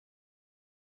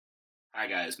Hi,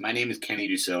 guys. My name is Kenny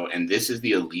Dussault, and this is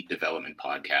the Elite Development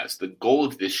Podcast. The goal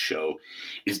of this show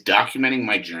is documenting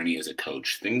my journey as a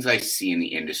coach, things I see in the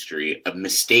industry,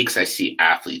 mistakes I see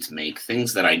athletes make,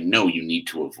 things that I know you need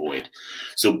to avoid.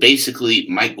 So basically,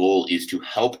 my goal is to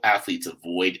help athletes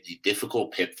avoid the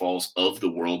difficult pitfalls of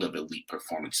the world of elite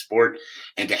performance sport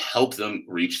and to help them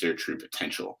reach their true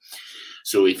potential.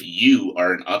 So if you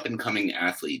are an up-and-coming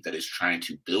athlete that is trying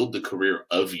to build the career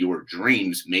of your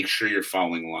dreams, make sure you're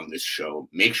following along this show.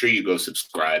 Make sure you go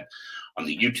subscribe on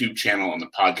the YouTube channel, on the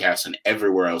podcast, and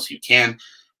everywhere else you can.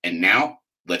 And now,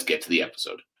 let's get to the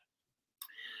episode.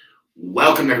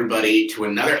 Welcome, everybody, to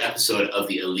another episode of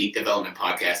the Elite Development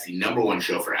Podcast, the number one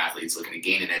show for athletes looking to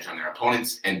gain an edge on their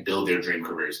opponents and build their dream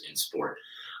careers in sport.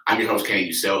 I'm your host,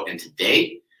 Kenny Dussault, and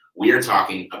today we are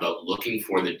talking about looking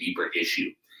for the deeper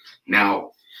issue. Now,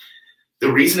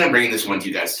 the reason I'm bringing this one to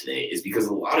you guys today is because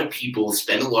a lot of people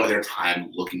spend a lot of their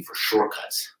time looking for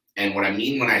shortcuts. And what I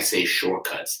mean when I say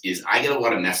shortcuts is I get a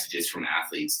lot of messages from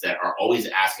athletes that are always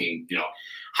asking,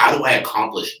 how do I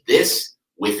accomplish this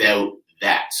without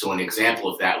that? So an example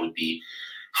of that would be,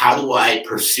 how do I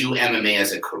pursue MMA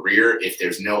as a career if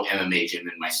there's no MMA gym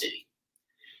in my city?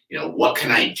 What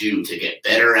can I do to get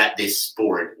better at this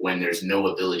sport when there's no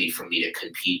ability for me to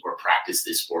compete or practice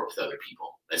this sport with other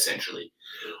people, essentially?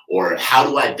 Or how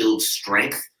do I build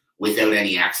strength without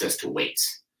any access to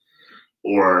weights?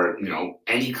 Or,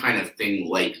 any kind of thing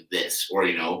like this. Or,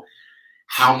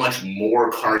 how much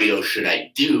more cardio should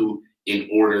I do in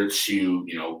order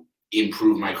to,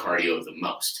 improve my cardio the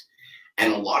most?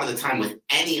 And a lot of the time with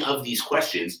any of these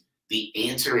questions, the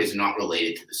answer is not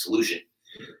related to the solution.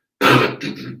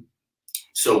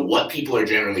 So what people are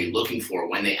generally looking for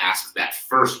when they ask that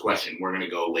first question, we're going to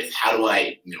go with, how do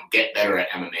I, get better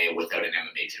at MMA without an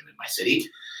MMA gym in my city?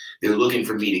 They're looking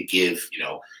for me to give,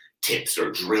 tips or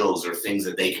drills or things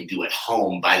that they can do at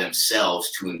home by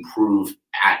themselves to improve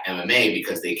at MMA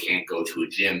because they can't go to a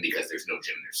gym because there's no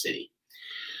gym in their city.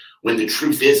 When the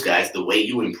truth is, guys, the way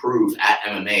you improve at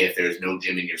MMA if there's no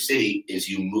gym in your city is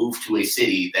you move to a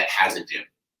city that has a gym.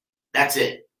 That's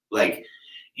it.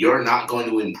 You're not going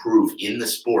to improve in the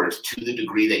sport to the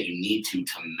degree that you need to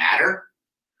matter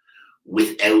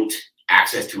without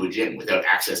access to a gym, without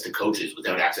access to coaches,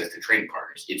 without access to training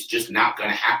partners. It's just not going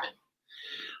to happen.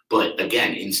 But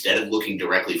again, instead of looking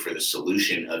directly for the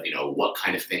solution of, what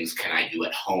kind of things can I do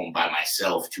at home by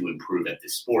myself to improve at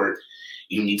this sport,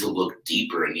 you need to look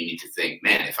deeper and you need to think,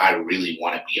 man, if I really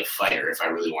want to be a fighter, if I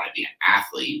really want to be an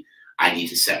athlete, I need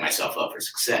to set myself up for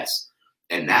success.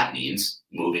 And that means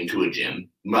moving to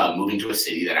a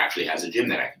city that actually has a gym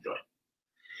that I can join.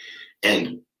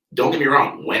 And don't get me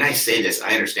wrong, when I say this,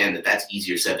 I understand that that's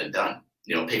easier said than done.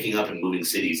 Picking up and moving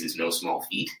cities is no small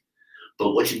feat.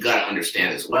 But what you've got to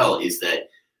understand as well is that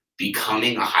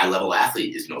becoming a high-level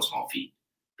athlete is no small feat.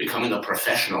 Becoming a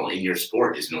professional in your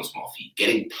sport is no small feat.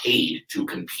 Getting paid to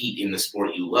compete in the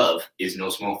sport you love is no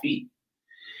small feat.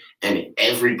 And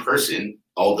every person,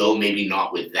 although maybe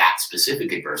not with that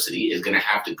specific adversity, is going to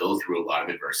have to go through a lot of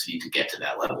adversity to get to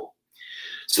that level.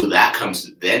 So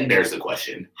then bears the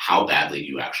question, how badly do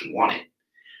you actually want it?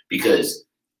 Because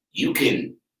you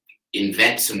can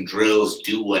invent some drills,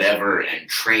 do whatever, and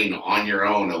train on your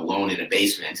own alone in a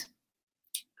basement,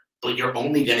 but you're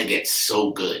only going to get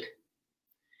so good.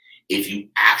 If you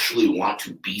actually want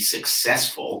to be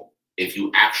successful, if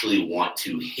you actually want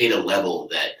to hit a level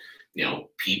that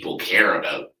people care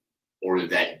about, or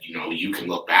that, you can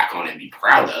look back on and be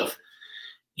proud of,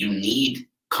 you need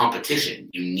competition.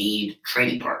 You need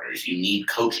training partners. You need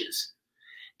coaches.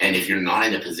 And if you're not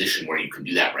in a position where you can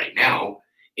do that right now,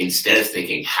 instead of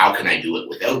thinking, how can I do it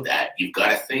without that? You've got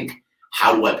to think,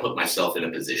 how do I put myself in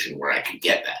a position where I could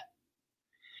get that?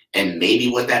 And maybe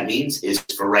what that means is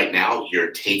for right now,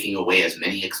 you're taking away as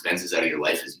many expenses out of your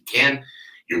life as you can.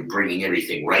 You're bringing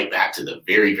everything right back to the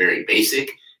very, very basic.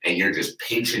 And you're just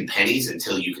pinching pennies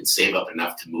until you can save up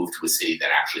enough to move to a city that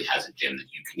actually has a gym that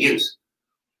you can use.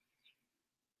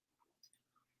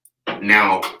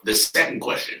 Now, the second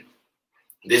question,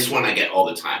 this one I get all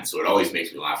the time, so it always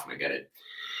makes me laugh when I get it.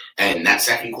 And that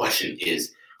second question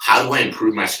is, how do I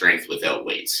improve my strength without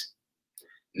weights?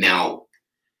 Now,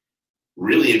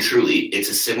 really and truly, it's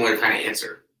a similar kind of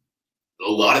answer. A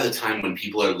lot of the time when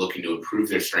people are looking to improve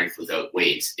their strength without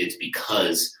weights, it's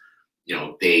because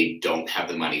they don't have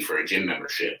the money for a gym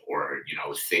membership, or,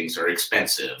 things are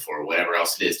expensive, or whatever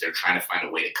else it is. They're trying to find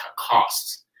a way to cut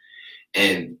costs.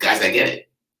 And guys, I get it.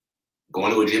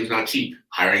 Going to a gym's not cheap.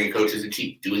 Hiring a coach isn't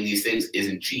cheap. Doing these things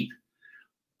isn't cheap.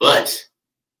 But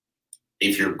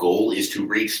if your goal is to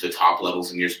reach the top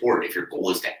levels in your sport, if your goal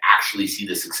is to actually see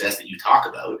the success that you talk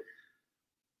about,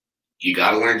 you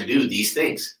got to learn to do these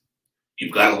things.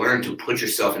 You've got to learn to put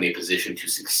yourself in a position to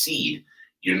succeed.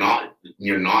 You're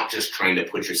not just trying to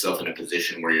put yourself in a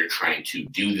position where you're trying to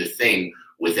do the thing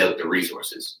without the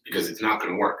resources, because it's not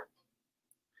going to work.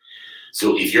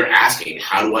 So if you're asking,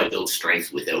 how do I build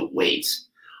strength without weights?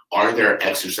 Are there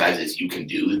exercises you can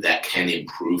do that can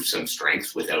improve some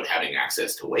strength without having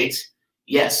access to weights?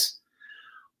 Yes.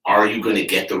 Are you going to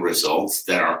get the results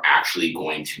that are actually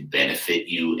going to benefit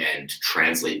you and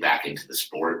translate back into the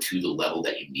sport to the level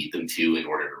that you need them to in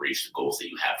order to reach the goals that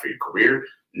you have for your career?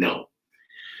 No.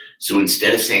 So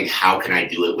instead of saying, how can I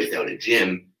do it without a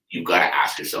gym? You've got to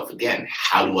ask yourself again,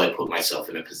 how do I put myself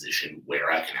in a position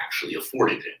where I can actually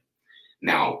afford a gym?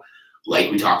 Now,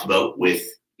 like we talked about with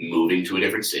moving to a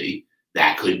different city,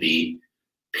 that could be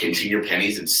pinching your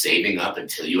pennies and saving up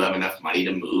until you have enough money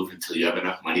to move, until you have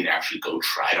enough money to actually go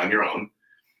try it on your own.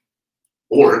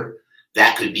 Or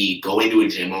that could be going to a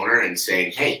gym owner and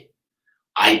saying, hey,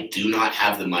 I do not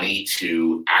have the money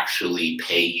to actually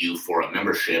pay you for a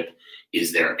membership.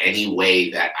 Is there any way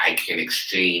that I can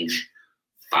exchange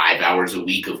 5 hours a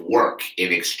week of work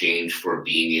in exchange for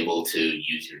being able to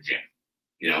use your gym?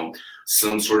 You know,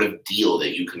 some sort of deal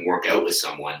that you can work out with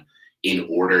someone in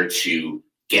order to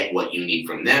get what you need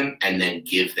from them and then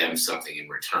give them something in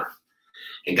return.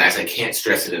 And guys, I can't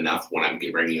stress it enough when I'm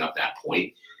bringing up that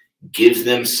point. Give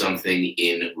them something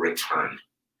in return.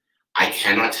 I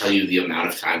cannot tell you the amount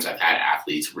of times I've had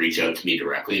athletes reach out to me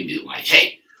directly and be like,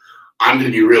 hey, I'm going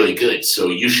to be really good, so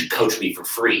you should coach me for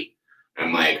free. And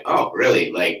I'm like, oh,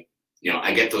 really? Like, you know,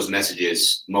 I get those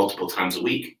messages multiple times a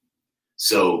week.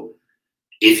 So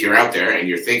if you're out there and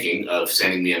you're thinking of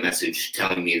sending me a message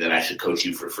telling me that I should coach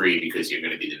you for free because you're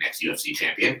going to be the next UFC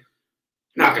champion,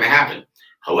 not going to happen.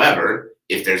 However,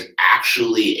 if there's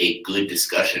actually a good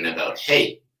discussion about,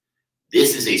 hey,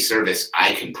 this is a service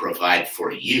I can provide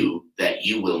for you that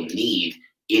you will need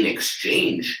in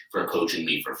exchange for coaching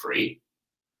me for free,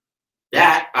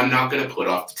 that I'm not going to put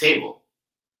off the table,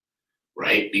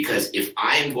 right? Because if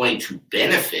I am going to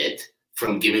benefit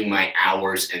from giving my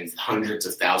hours and hundreds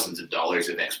of thousands of dollars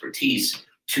of expertise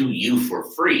to you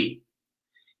for free,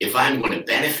 if I'm going to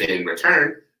benefit in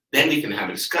return, then we can have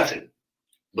a discussion.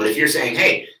 But if you're saying,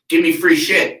 hey, give me free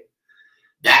shit,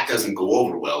 that doesn't go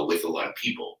over well with a lot of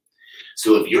people.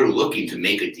 So if you're looking to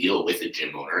make a deal with a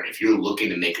gym owner, if you're looking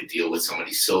to make a deal with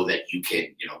somebody so that you can,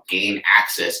 gain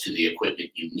access to the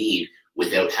equipment you need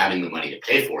without having the money to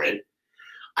pay for it,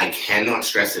 I cannot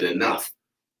stress it enough.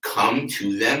 Come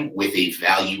to them with a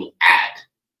value add.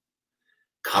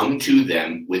 Come to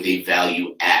them with a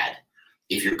value add.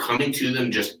 If you're coming to them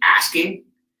just asking,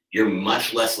 you're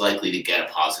much less likely to get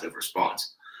a positive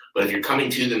response. But if you're coming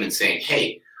to them and saying,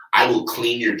 hey, I will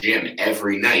clean your gym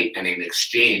every night, and in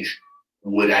exchange,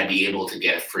 would I be able to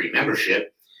get a free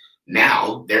membership?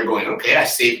 Now they're going, okay, I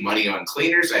saved money on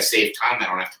cleaners. I saved time. I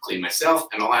don't have to clean myself.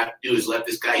 And all I have to do is let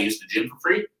this guy use the gym for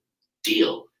free.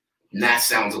 Deal. And that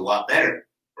sounds a lot better,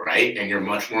 right? And you're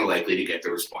much more likely to get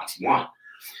the response you want.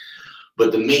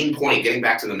 But the main point, getting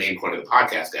back to the main point of the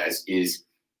podcast, guys, is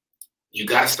you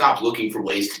got to stop looking for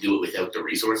ways to do it without the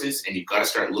resources, and you've got to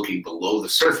start looking below the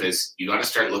surface. You got to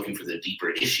start looking for the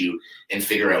deeper issue and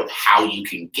figure out how you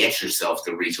can get yourself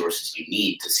the resources you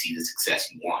need to see the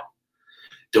success you want.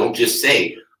 Don't just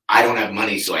say, I don't have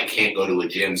money, so I can't go to a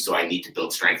gym, so I need to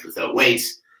build strength without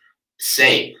weights.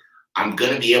 Say, I'm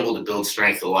going to be able to build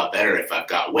strength a lot better if I've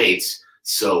got weights,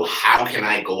 so how can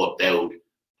I go about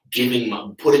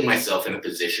putting myself in a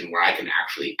position where I can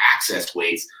actually access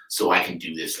weights so I can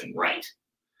do this thing right?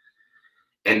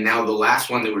 And now the last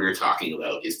one that we were talking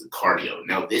about is the cardio.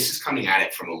 Now this is coming at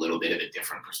it from a little bit of a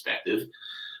different perspective,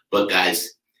 but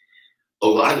guys, a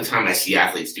lot of the time I see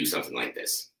athletes do something like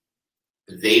this.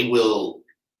 They will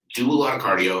do a lot of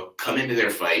cardio, come into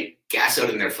their fight, gas out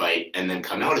in their fight, and then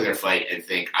come out of their fight and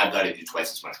think, I've got to do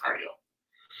twice as much cardio.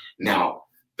 Now,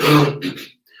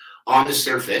 on the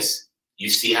surface, you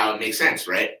see how it makes sense,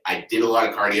 right? I did a lot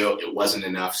of cardio. It wasn't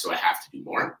enough, so I have to do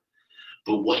more.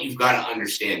 But what you've got to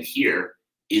understand here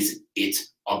is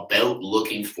it's about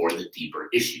looking for the deeper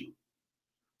issue.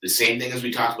 The same thing as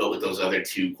we talked about with those other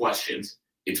two questions.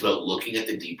 It's about looking at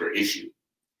the deeper issue.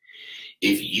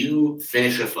 If you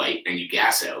finish a fight and you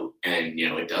gas out and,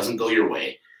 it doesn't go your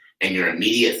way, and your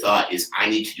immediate thought is, I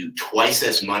need to do twice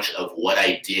as much of what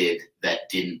I did that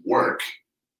didn't work,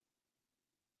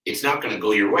 it's not going to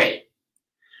go your way.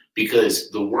 Because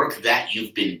the work that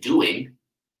you've been doing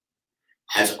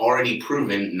has already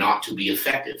proven not to be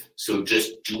effective. So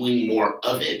just doing more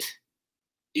of it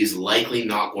is likely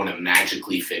not going to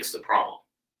magically fix the problem.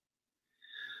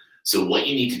 So what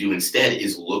you need to do instead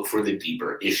is look for the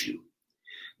deeper issue.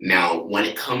 Now, when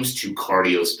it comes to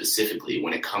cardio specifically,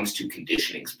 when it comes to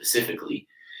conditioning specifically,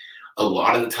 a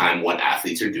lot of the time what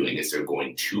athletes are doing is they're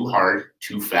going too hard,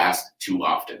 too fast, too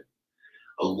often.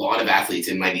 A lot of athletes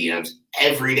in my DMs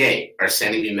every day are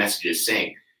sending me messages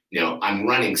saying, I'm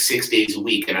running 6 days a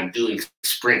week and I'm doing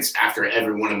sprints after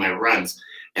every one of my runs.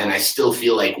 And I still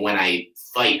feel like when I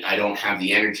fight, I don't have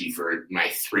the energy for my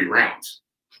 3 rounds.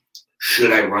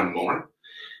 Should I run more?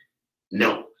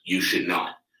 No, you should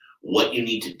not. What you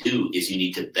need to do is you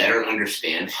need to better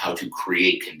understand how to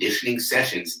create conditioning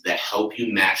sessions that help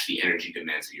you match the energy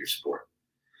demands of your sport.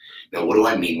 Now, what do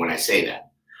I mean when I say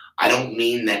that? I don't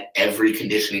mean that every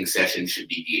conditioning session should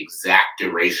be the exact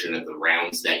duration of the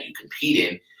rounds that you compete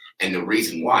in. And the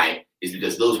reason why is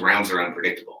because those rounds are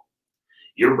unpredictable.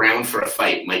 Your round for a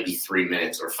fight might be 3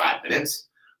 minutes or 5 minutes,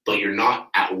 but you're not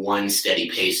at one steady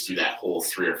pace through that whole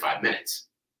 3 or 5 minutes,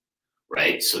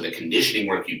 right? So the conditioning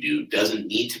work you do doesn't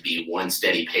need to be one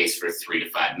steady pace for 3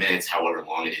 to 5 minutes, however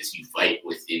long it is you fight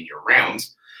within your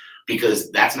rounds,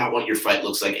 because that's not what your fight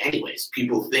looks like anyways.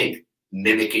 People think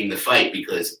mimicking the fight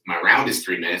because my round is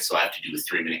 3 minutes, so I have to do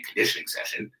a 3-minute conditioning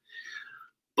session,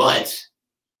 but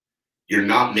you're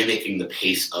not mimicking the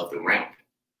pace of the round.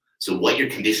 So what your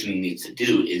conditioning needs to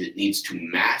do is it needs to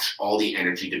match all the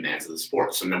energy demands of the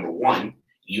sport. So number one,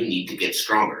 you need to get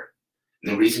stronger.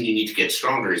 And the reason you need to get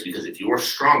stronger is because if you're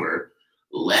stronger,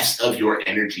 less of your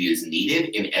energy is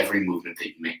needed in every movement that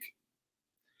you make.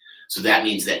 So that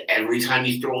means that every time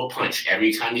you throw a punch,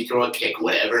 every time you throw a kick,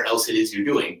 whatever else it is you're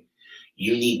doing,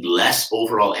 you need less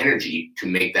overall energy to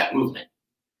make that movement.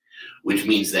 Which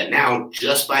means that now,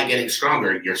 just by getting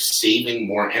stronger, you're saving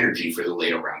more energy for the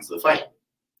later rounds of the fight.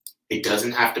 It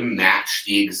doesn't have to match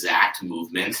the exact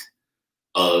movement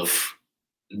of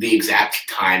the exact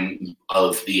time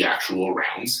of the actual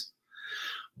rounds,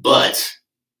 but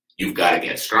you've got to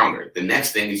get stronger. The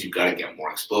next thing is you've got to get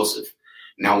more explosive.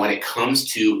 Now, when it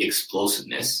comes to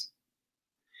explosiveness,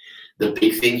 the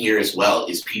big thing here as well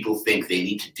is people think they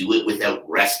need to do it without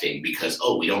resting because,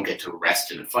 we don't get to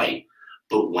rest in a fight.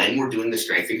 But when we're doing the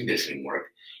strength and conditioning work,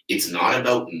 it's not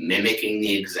about mimicking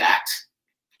the exact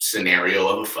scenario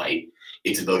of a fight.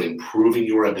 It's about improving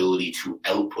your ability to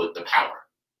output the power.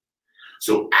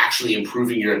 So actually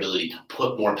improving your ability to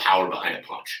put more power behind a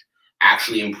punch,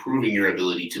 actually improving your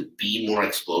ability to be more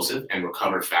explosive and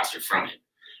recover faster from it.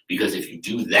 Because if you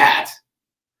do that,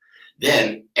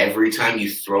 then every time you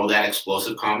throw that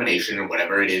explosive combination or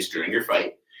whatever it is during your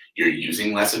fight, you're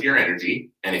using less of your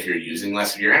energy. And if you're using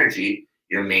less of your energy,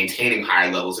 you're maintaining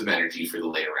higher levels of energy for the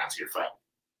later rounds of your fight.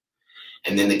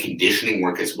 And then the conditioning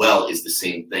work as well is the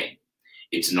same thing.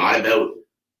 It's not about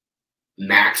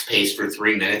max pace for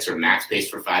 3 minutes or max pace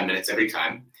for 5 minutes every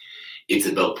time. It's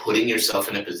about putting yourself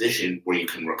in a position where you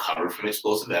can recover from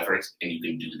explosive efforts, and you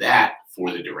can do that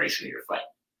for the duration of your fight.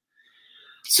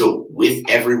 So with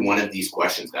every one of these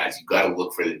questions, guys, you've got to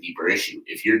look for the deeper issue.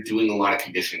 If you're doing a lot of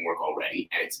conditioning work already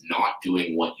and it's not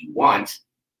doing what you want,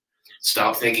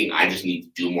 stop thinking, I just need to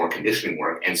do more conditioning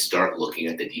work, and start looking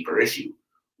at the deeper issue.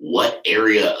 What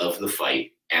area of the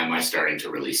fight am I starting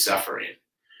to really suffer in?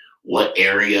 What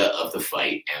area of the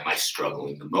fight am I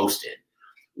struggling the most in?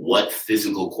 What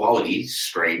physical quality,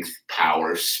 strength,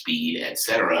 power, speed,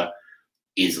 etc.,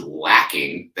 is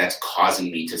lacking that's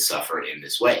causing me to suffer in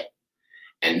this way?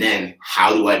 And then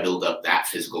how do I build up that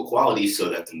physical quality so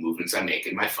that the movements I make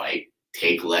in my fight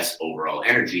take less overall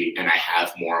energy and I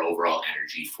have more overall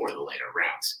energy for the later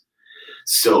rounds?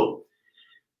 So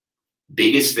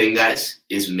biggest thing, guys,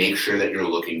 is make sure that you're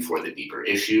looking for the deeper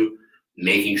issue,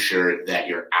 making sure that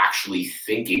you're actually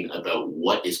thinking about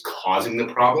what is causing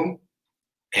the problem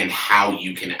and how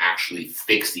you can actually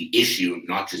fix the issue,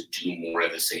 not just do more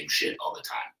of the same shit all the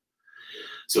time.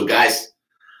 So guys,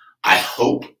 I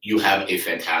hope you have a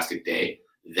fantastic day.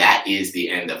 That is the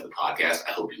end of the podcast.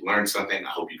 I hope you learned something. I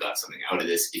hope you got something out of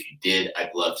this. If you did,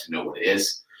 I'd love to know what it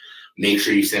is. Make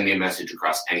sure you send me a message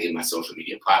across any of my social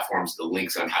media platforms. The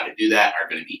links on how to do that are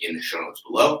going to be in the show notes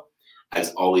below.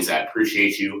 As always, I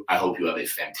appreciate you. I hope you have a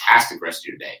fantastic rest of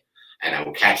your day, and I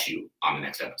will catch you on the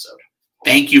next episode.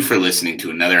 Thank you for listening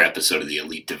to another episode of the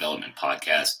Elite Development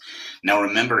Podcast. Now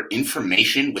remember,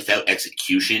 information without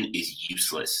execution is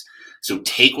useless. So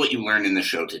take what you learned in the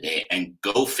show today and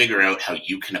go figure out how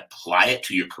you can apply it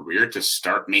to your career to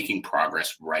start making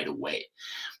progress right away.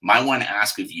 My one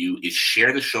ask of you is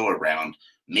share the show around.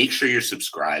 Make sure you're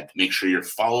subscribed. Make sure you're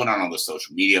followed on all the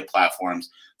social media platforms.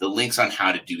 The links on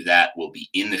how to do that will be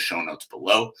in the show notes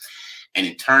below. And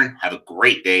in turn, have a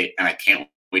great day, and I can't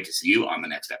wait to see you on the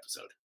next episode.